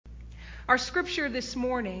Our scripture this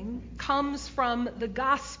morning comes from the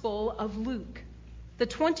Gospel of Luke, the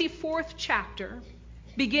 24th chapter,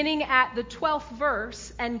 beginning at the 12th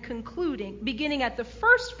verse and beginning at the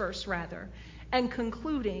first verse and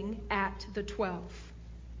concluding at the 12th.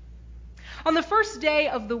 On the first day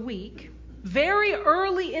of the week, very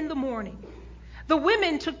early in the morning, the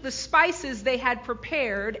women took the spices they had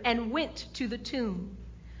prepared and went to the tomb.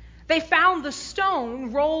 They found the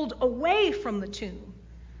stone rolled away from the tomb.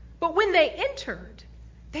 But when they entered,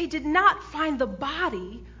 they did not find the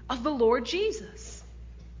body of the Lord Jesus.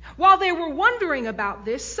 While they were wondering about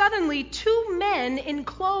this, suddenly 2 men in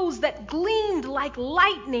clothes that gleamed like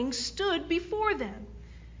lightning stood before them.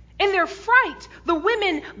 In their fright, the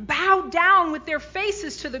women bowed down with their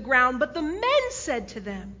faces to the ground, but the men said to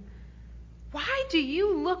them, "Why do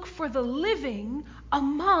you look for the living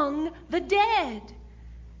among the dead?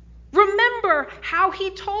 Remember how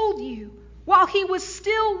he told you while he was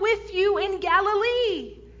still with you in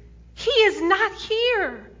Galilee. He is not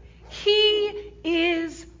here. He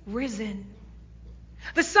is risen.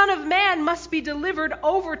 The Son of Man must be delivered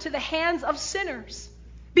over to the hands of sinners,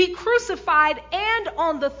 be crucified, and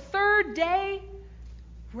on the 3rd day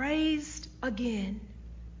raised again."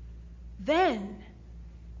 Then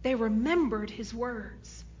they remembered his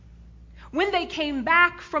words. When they came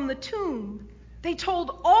back from the tomb, they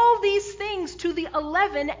told all these things to the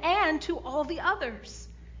 11 and to all the others.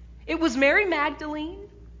 It was Mary Magdalene,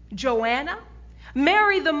 Joanna,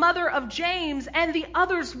 Mary the mother of James, and the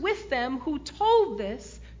others with them who told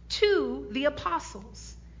this to the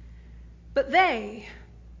apostles. But they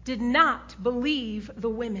did not believe the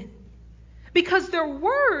women, because their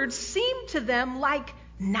words seemed to them like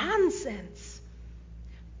nonsense.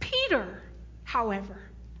 Peter, however,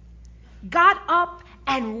 got up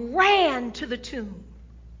and ran to the tomb.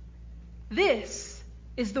 This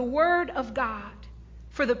is the word of God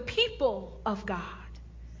for the people of God.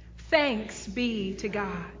 Thanks be to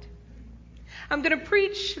God. I'm going to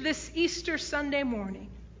preach this Easter Sunday morning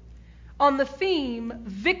on the theme,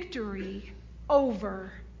 Victory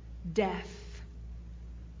Over Death.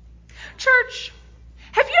 Church,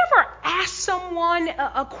 have you ever asked someone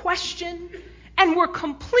a question and were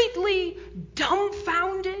completely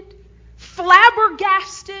dumbfounded,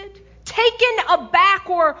 flabbergasted, taken aback,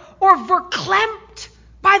 or verklempt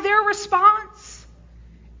by their response?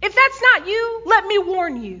 If that's not you, let me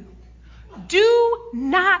warn you. Do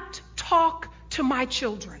not talk to my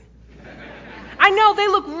children. I know they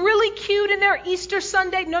look really cute in their Easter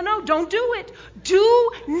Sunday. No, don't do it.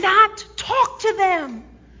 Do not talk to them.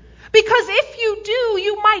 Because if you do,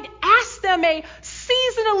 you might ask them a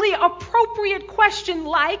seasonally appropriate question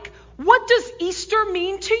like, "What does Easter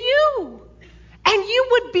mean to you?" And you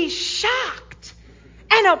would be shocked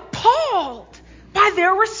and appalled by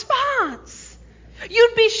their response.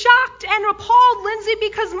 You'd be shocked and appalled, Lindsay,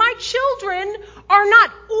 because my children are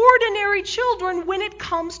not ordinary children when it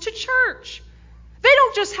comes to church. They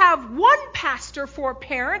don't just have one pastor for a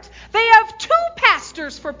parent, they have 2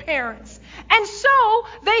 pastors for parents. And so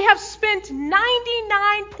they have spent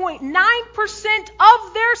 99.9%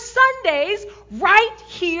 of their Sundays right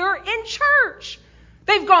here in church.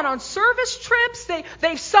 They've gone on service trips,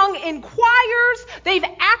 they've sung in choirs, they've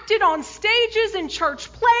acted on stages in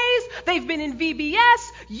church plays, they've been in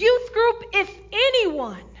VBS, youth group. If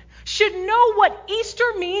anyone should know what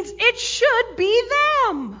Easter means, it should be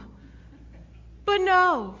them. But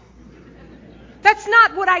no, that's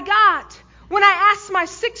not what I got when I asked my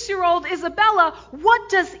 6-year-old Isabella, "What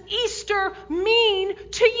does Easter mean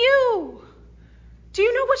to you?" Do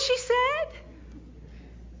you know what she said?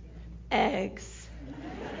 "Eggs."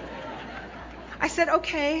 I said,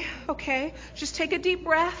 okay, just take a deep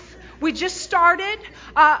breath. We just started.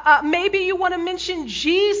 Maybe you want to mention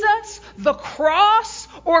Jesus, the cross,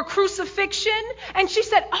 or crucifixion. And she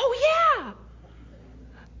said, "Oh yeah,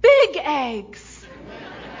 big eggs.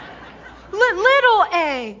 Little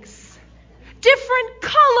eggs, different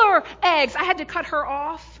color eggs." I had to cut her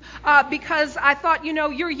off because I thought,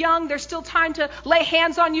 you're young. There's still time to lay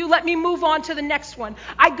hands on you. Let me move on to the next one.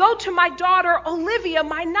 I go to my daughter, Olivia,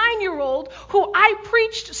 my 9-year-old, who I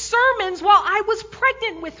preached sermons while I was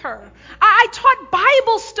pregnant with her. I taught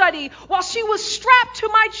Bible study while she was strapped to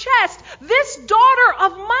my chest. This daughter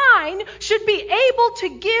of mine should be able to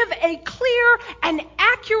give a clear and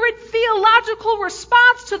accurate theological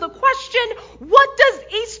response to the question, "What does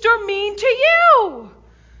Easter mean to you?"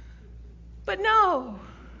 But no.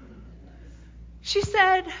 She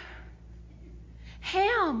said,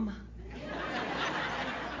 "Ham."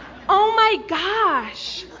 Oh my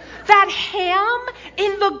gosh. That ham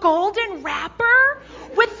in the golden wrapper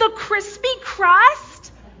with the crispy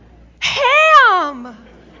crust? Ham.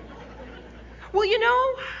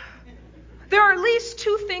 Well, there are at least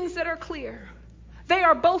two things that are clear. They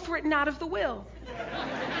are both written out of the will.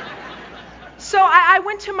 So I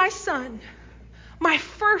went to my son, my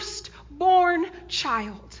firstborn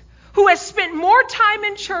child, who has spent more time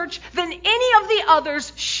in church than any of the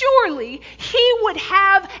others. Surely he would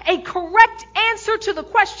have a correct answer to the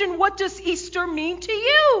question, what does Easter mean to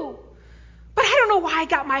you? But I don't know why I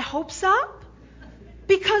got my hopes up.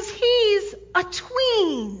 Because he's a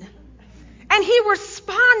tween. And he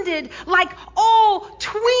responded like all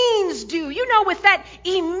tweens do. With that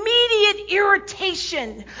immediate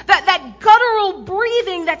irritation, that guttural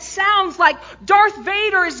breathing that sounds like Darth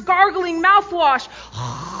Vader is gargling mouthwash.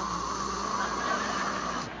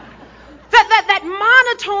 that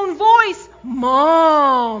monotone voice,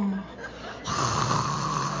 Mom.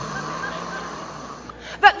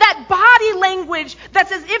 That body language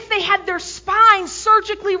that's as if they had their spines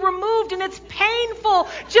surgically removed and it's painful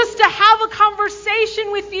just to have a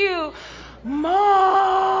conversation with you. Mom,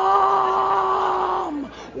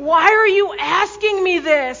 why are you asking me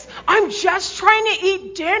this? I'm just trying to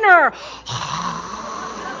eat dinner.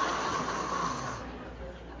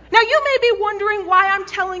 Now you may be wondering why I'm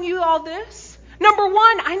telling you all this. Number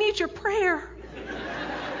one, I need your prayer.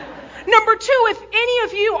 Number two, if any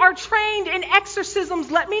of you are trained in exorcisms,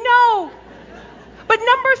 let me know. But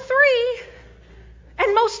number three,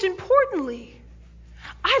 and most importantly,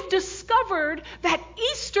 I've discovered that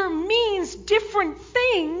Easter means different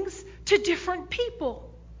things to different people.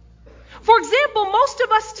 For example, most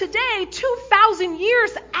of us today, 2,000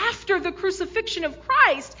 years after the crucifixion of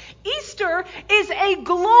Christ, Easter is a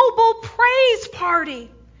global praise party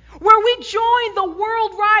where we join the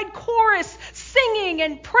worldwide chorus singing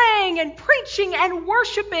and praying and preaching and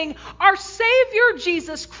worshiping our Savior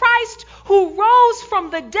Jesus Christ, who rose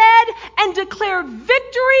from the dead and declared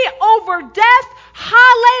victory over death.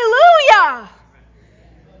 Hallelujah!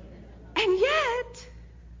 And yet,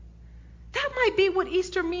 that might be what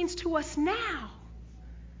Easter means to us now.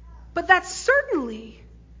 But that's certainly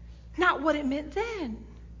not what it meant then.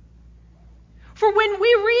 For when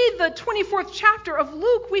we read the 24th chapter of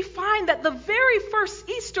Luke, we find that the very first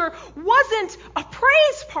Easter wasn't a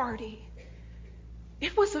praise party.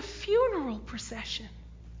 It was a funeral procession.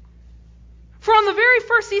 For on the very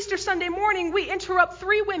first Easter Sunday morning, we interrupt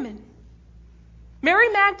three women: Mary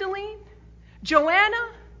Magdalene, Joanna,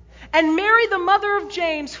 and Mary, the mother of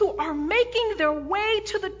James, who are making their way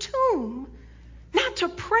to the tomb, not to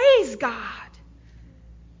praise God,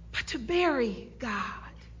 but to bury God.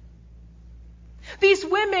 These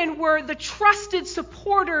women were the trusted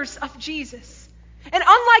supporters of Jesus. And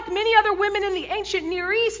unlike many other women in the ancient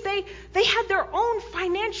Near East, they had their own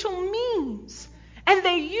financial means. And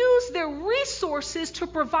they used their resources to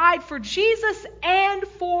provide for Jesus and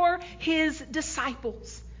for his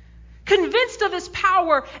disciples. Convinced of his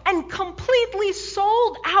power and completely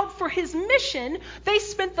sold out for his mission, they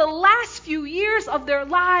spent the last few years of their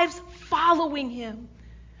lives following him.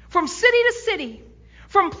 From city to city,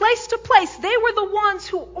 from place to place, they were the ones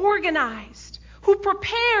who organized, who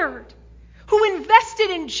prepared, who invested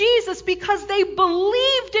in Jesus because they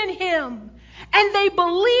believed in him and they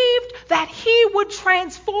believed that he would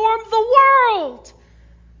transform the world.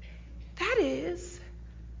 That is,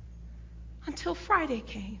 until Friday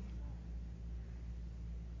came.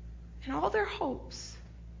 And all their hopes,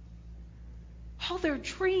 all their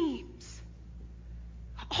dreams,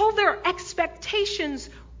 all their expectations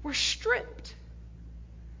were stripped,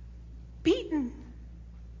 beaten,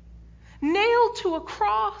 nailed to a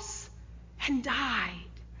cross, and died.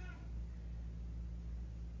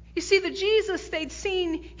 You see, the Jesus they'd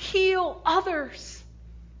seen heal others,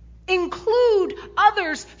 include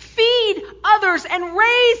others, feed others, and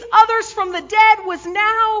raise others from the dead was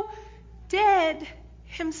now dead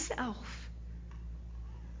himself.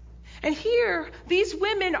 And here, these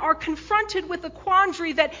women are confronted with a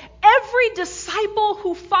quandary that every disciple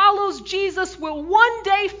who follows Jesus will one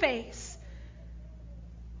day face.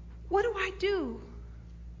 What do I do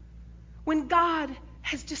when God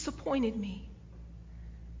has disappointed me?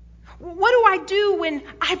 What do I do when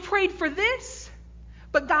I prayed for this,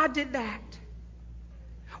 but God did that?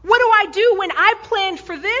 What do I do when I planned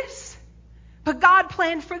for this, but God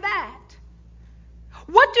planned for that?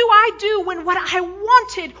 What do I do when what I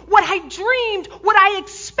wanted, what I dreamed, what I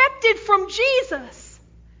expected from Jesus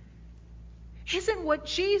isn't what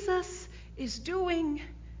Jesus is doing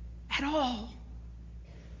at all?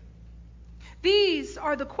 These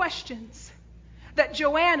are the questions that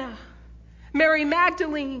Joanna, Mary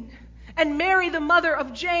Magdalene, and Mary, the mother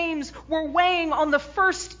of James, were weighing on the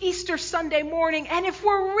first Easter Sunday morning. And if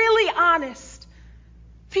we're really honest,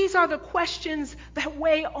 these are the questions that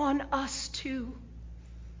weigh on us too.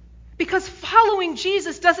 Because following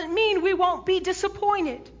Jesus doesn't mean we won't be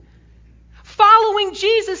disappointed. Following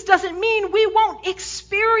Jesus doesn't mean we won't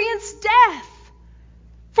experience death.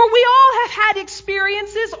 For we all have had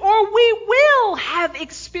experiences, or we will have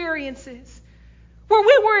experiences, where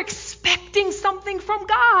we were expecting something from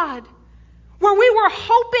God, where we were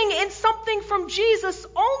hoping in something from Jesus,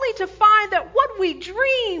 only to find that what we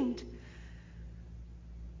dreamed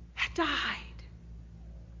had died.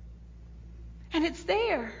 And it's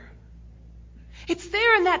there. It's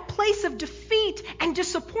there in that place of defeat and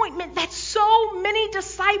disappointment that so many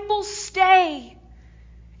disciples stay.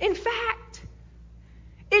 In fact,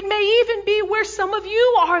 it may even be where some of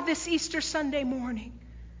you are this Easter Sunday morning.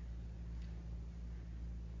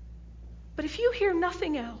 But if you hear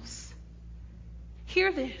nothing else,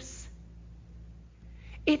 hear this.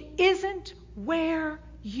 It isn't where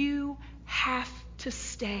you have to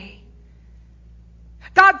stay.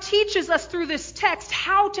 God teaches us through this text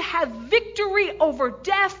how to have victory over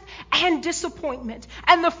death and disappointment.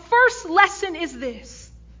 And the first lesson is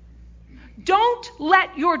this: don't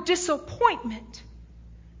let your disappointment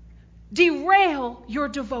derail your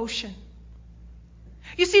devotion.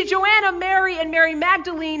 You see, Joanna, Mary, and Mary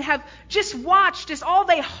Magdalene have just watched as all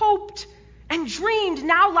they hoped and dreamed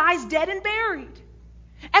now lies dead and buried.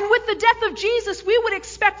 And with the death of Jesus, we would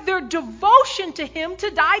expect their devotion to him to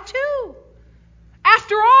die too.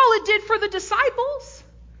 After all, it did for the disciples.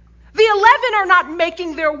 The 11 are not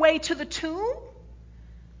making their way to the tomb.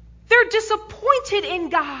 They're disappointed in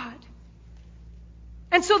God.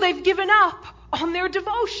 And so they've given up on their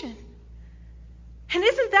devotion. And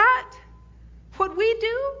isn't that what we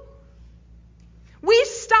do? We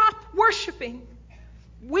stop worshiping.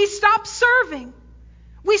 We stop serving.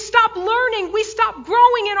 We stop learning. We stop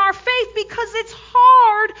growing in our faith because it's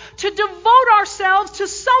hard to devote ourselves to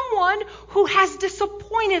someone who has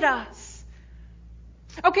disappointed us.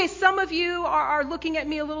 Okay, some of you are looking at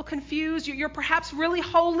me a little confused. You're perhaps really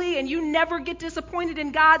holy and you never get disappointed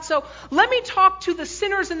in God. So let me talk to the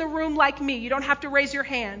sinners in the room like me. You don't have to raise your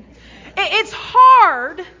hand. It's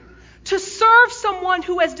hard to serve someone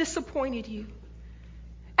who has disappointed you.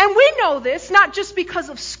 And we know this not just because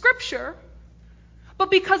of Scripture, but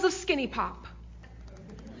because of Skinny Pop.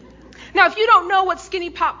 Now, if you don't know what Skinny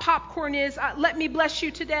Pop popcorn is, let me bless you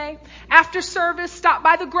today. After service, stop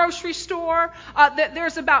by the grocery store.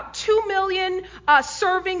 There's about 2 million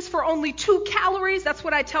servings for only 2 calories. That's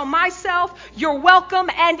what I tell myself. You're welcome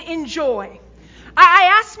and enjoy.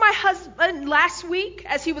 I asked my husband last week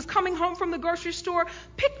as he was coming home from the grocery store,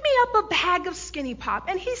 pick me up a bag of Skinny Pop.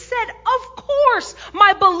 And he said, of course,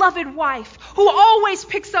 my beloved wife, who always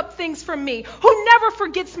picks up things from me, who never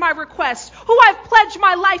forgets my request, who I've pledged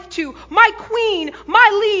my life to, my queen,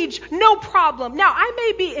 my liege, no problem. Now, I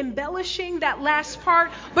may be embellishing that last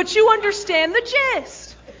part, but you understand the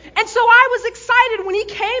gist. And so I was excited when he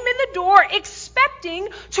came in the door expecting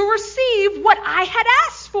to receive what I had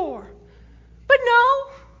asked for. But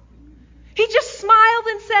no, he just smiled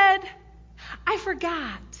and said, I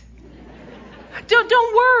forgot.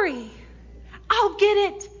 Don't worry. I'll get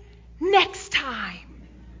it next time.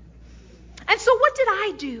 And so what did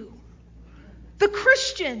I do? The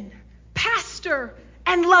Christian, pastor,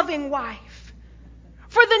 and loving wife.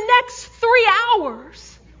 For the next 3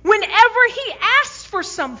 hours, whenever he asked for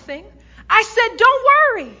something, I said, don't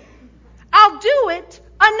worry. I'll do it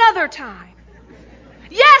another time.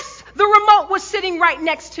 Yes, the remote was sitting right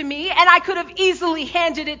next to me, and I could have easily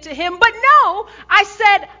handed it to him. But no, I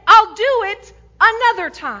said, I'll do it another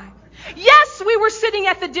time. Yes, we were sitting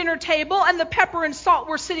at the dinner table, and the pepper and salt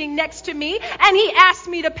were sitting next to me, and he asked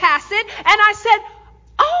me to pass it, and I said,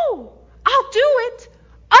 oh, I'll do it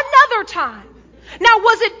another time. Now,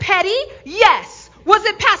 was it petty? Yes. Was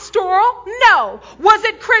it pastoral? No. Was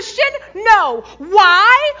it Christian? No.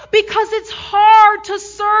 Why? Because it's hard to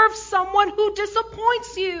serve someone who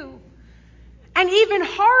disappoints you. And even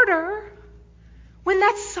harder when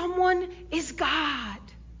that someone is God.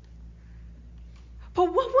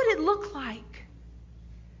 But what would it look like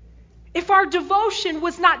if our devotion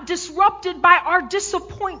was not disrupted by our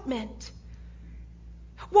disappointment?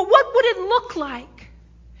 Well, what would it look like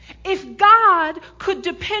if God could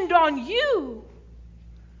depend on you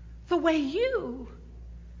the way you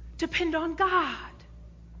depend on God?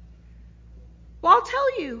 Well, I'll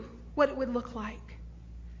tell you what it would look like.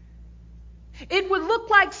 It would look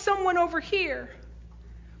like someone over here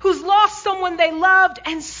who's lost someone they loved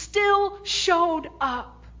and still showed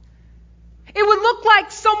up. It would look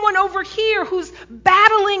like someone over here who's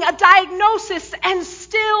battling a diagnosis and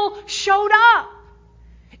still showed up.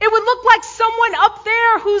 It would look like someone up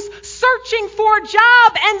there who's searching for a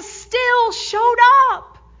job and still showed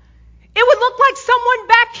up. It would look like someone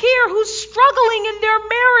back here who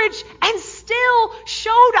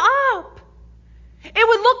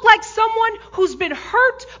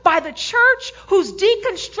by the church who's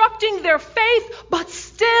deconstructing their faith but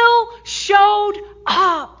still showed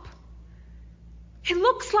up. It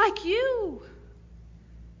looks like you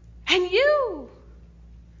and you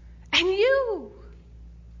and you.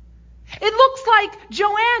 It looks like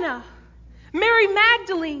Joanna, Mary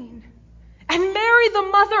Magdalene, and Mary, the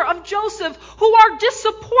mother of Joseph, who are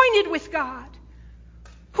disappointed with God,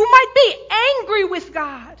 who might be angry with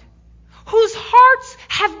God, whose hearts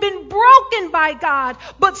have been broken by God,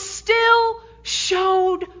 but still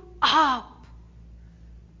showed up.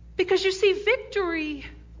 Because you see, victory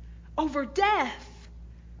over death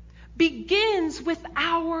begins with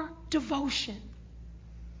our devotion.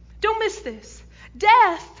 Don't miss this.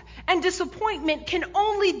 Death and disappointment can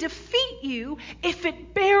only defeat you if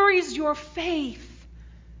it buries your faith.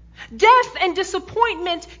 Death and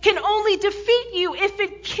disappointment can only defeat you if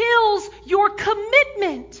it kills your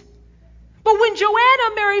commitment. But when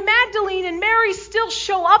Joanna, Mary Magdalene, and Mary still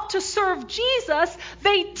show up to serve Jesus,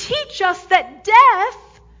 they teach us that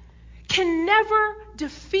death can never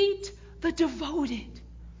defeat the devoted.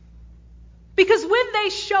 Because when they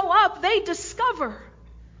show up, they discover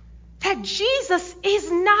that Jesus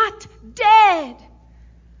is not dead,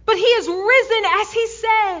 but he is risen as he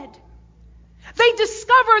said. They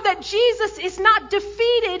discover that Jesus is not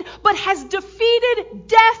defeated, but has defeated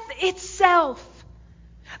death itself.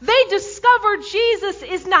 They discover Jesus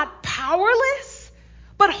is not powerless,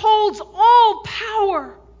 but holds all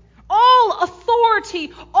power, all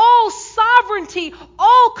authority, all sovereignty,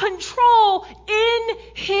 all control in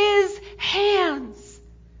his hands.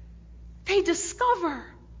 They discover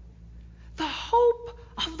the hope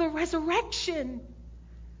of the resurrection,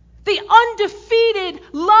 the undefeated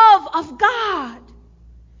love of God,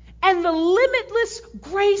 and the limitless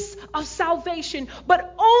grace of salvation,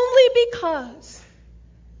 but only because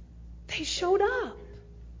they showed up.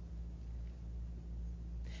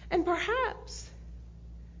 And perhaps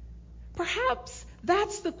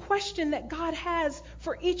that's the question that God has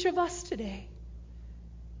for each of us today.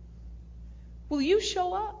 Will you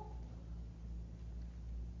show up?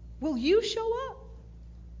 Will you show up?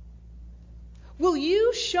 Will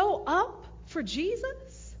you show up for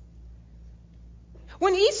Jesus?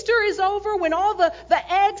 When Easter is over, when all the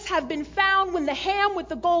eggs have been found, when the ham with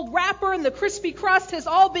the gold wrapper and the crispy crust has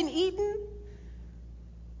all been eaten,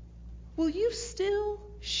 will you still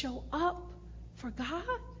show up for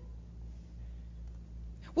God?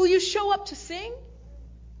 Will you show up to sing?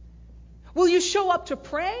 Will you show up to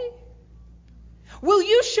pray? Will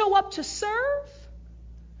you show up to serve?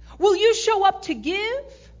 Will you show up to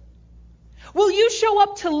give? Will you show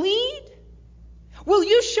up to lead? Will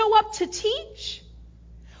you show up to teach?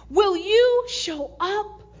 Will you show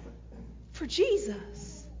up for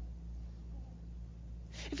Jesus?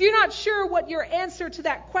 If you're not sure what your answer to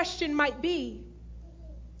that question might be,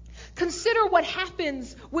 consider what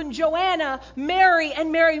happens when Joanna, Mary,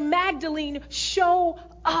 and Mary Magdalene show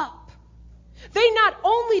up. They not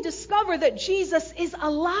only discover that Jesus is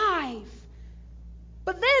alive,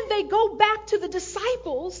 but then they go back to the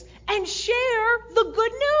disciples and share the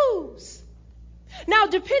good news. Now,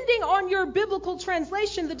 depending on your biblical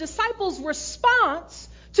translation, the disciples' response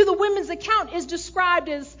to the women's account is described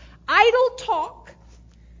as idle talk,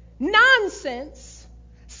 nonsense,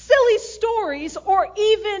 silly stories, or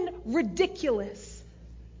even ridiculous.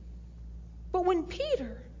 But when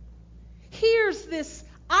Peter hears this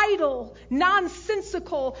idle,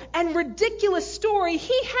 nonsensical, and ridiculous story,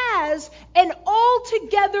 he has an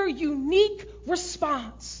altogether unique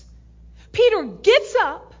response. Peter gets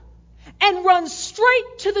up and runs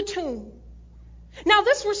straight to the tomb. Now,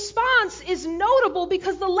 this response is notable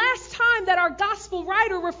because the last time that our gospel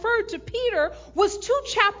writer referred to Peter was 2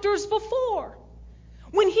 chapters before,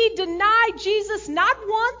 when he denied Jesus not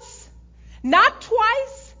once, not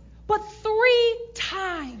twice, but 3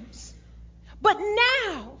 times. But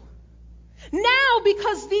now,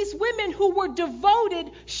 because these women who were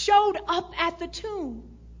devoted showed up at the tomb,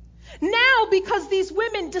 now because these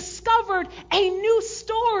women discovered a new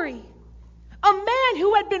story, a man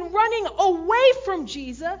who had been running away from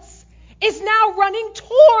Jesus is now running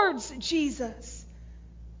towards Jesus.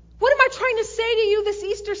 What am I trying to say to you this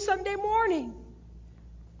Easter Sunday morning?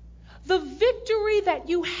 The victory that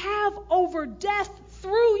you have over death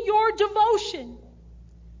through your devotion,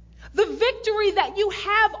 the victory that you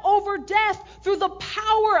have over death through the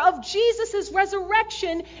power of Jesus'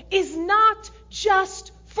 resurrection is not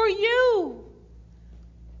just for you,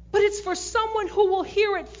 but it's for someone who will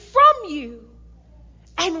hear it from you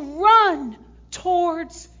and run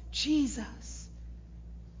towards Jesus.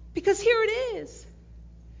 Because here it is.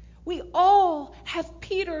 We all have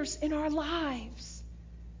Peters in our lives.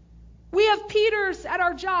 We have Peters at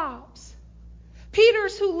our jobs.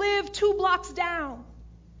 Peters who live 2 blocks down.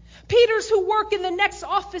 Peters who work in the next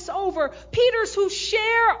office over. Peters who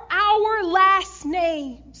share our last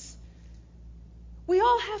names. We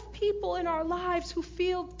all have people in our lives who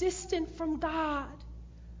feel distant from God,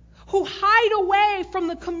 who hide away from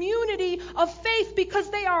the community of faith because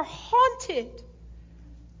they are haunted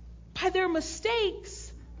by their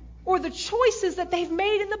mistakes or the choices that they've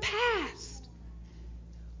made in the past.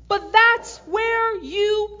 But that's where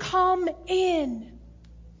you come in.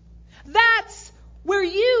 That's where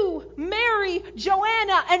you, Mary,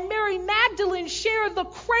 Joanna, and Mary Magdalene share the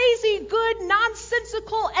crazy, good,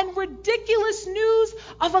 nonsensical, and ridiculous news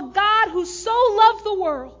of a God who so loved the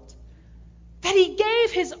world that he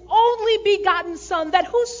gave his only begotten Son, that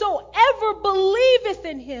whosoever believeth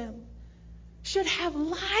in him should have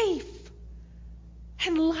life,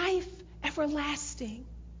 and life everlasting.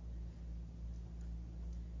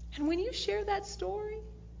 And when you share that story,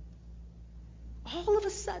 all of a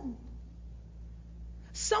sudden,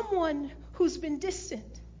 someone who's been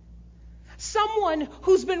distant, someone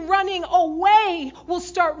who's been running away will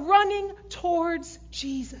start running towards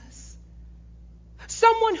Jesus.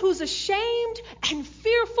 Someone who's ashamed and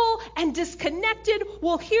fearful and disconnected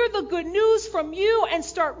will hear the good news from you and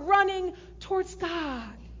start running towards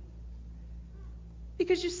God.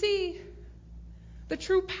 Because you see, the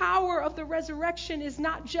true power of the resurrection is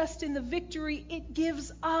not just in the victory it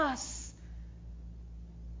gives us,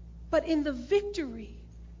 but in the victory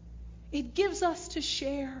it gives us to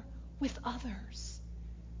share with others.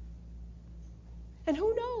 And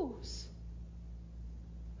who knows?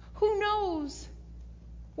 Who knows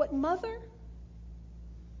what mother,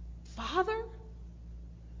 father,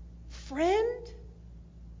 friend,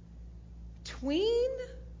 tween,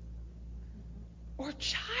 or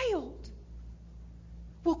child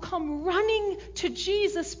will come running to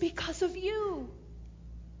Jesus because of you.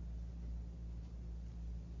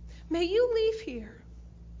 May you leave here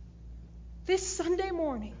this Sunday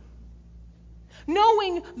morning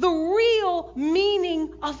knowing the real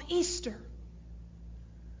meaning of Easter.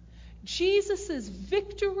 Jesus'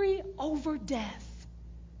 victory over death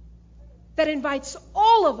that invites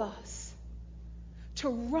all of us to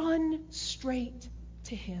run straight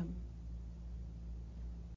to him.